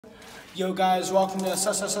Yo guys, welcome to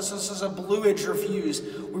Sewage Reviews,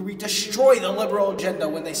 where we destroy the liberal agenda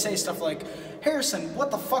when they say stuff like, Harrison,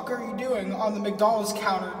 what the fuck are you doing on the McDonald's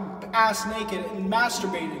counter, ass naked and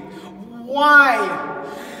masturbating? Why?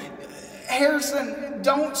 Harrison,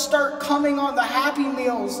 don't start coming on the Happy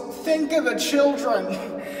Meals. Think of the children.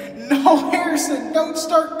 No, Harrison, don't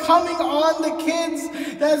start coming on the kids.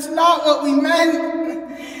 That's not what we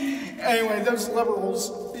meant. Anyway, those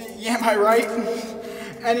liberals, yeah, am I right?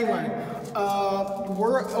 Anyway,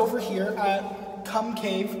 we're over here at Cum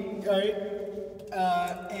Cave, right?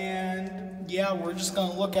 And yeah, we're just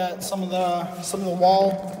gonna look at some of the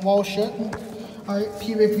wall shit. All right,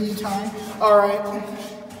 PvP time. All right.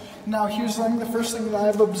 Now here's the first thing that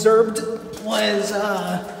I've observed was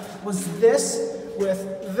this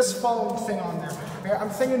with this following thing on there. Right,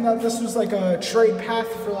 I'm thinking that this was like a trade path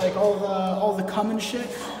for like all the cum and shit.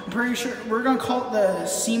 I'm pretty sure we're gonna call it the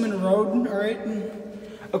Seaman Road. All right.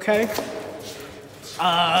 Okay.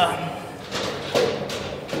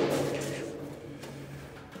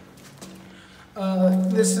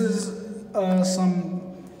 This is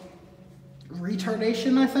some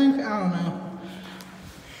retardation, I think. I don't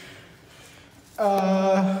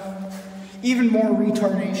know. Even more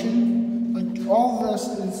retardation. Like all of this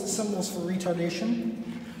is symbols for retardation.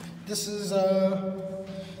 This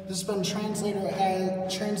has been translated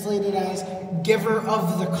as giver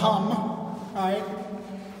of the cum. All right.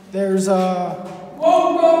 There's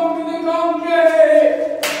welcome to the Cum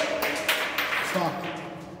Cave. Fuck.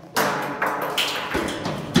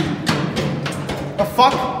 The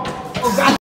fuck?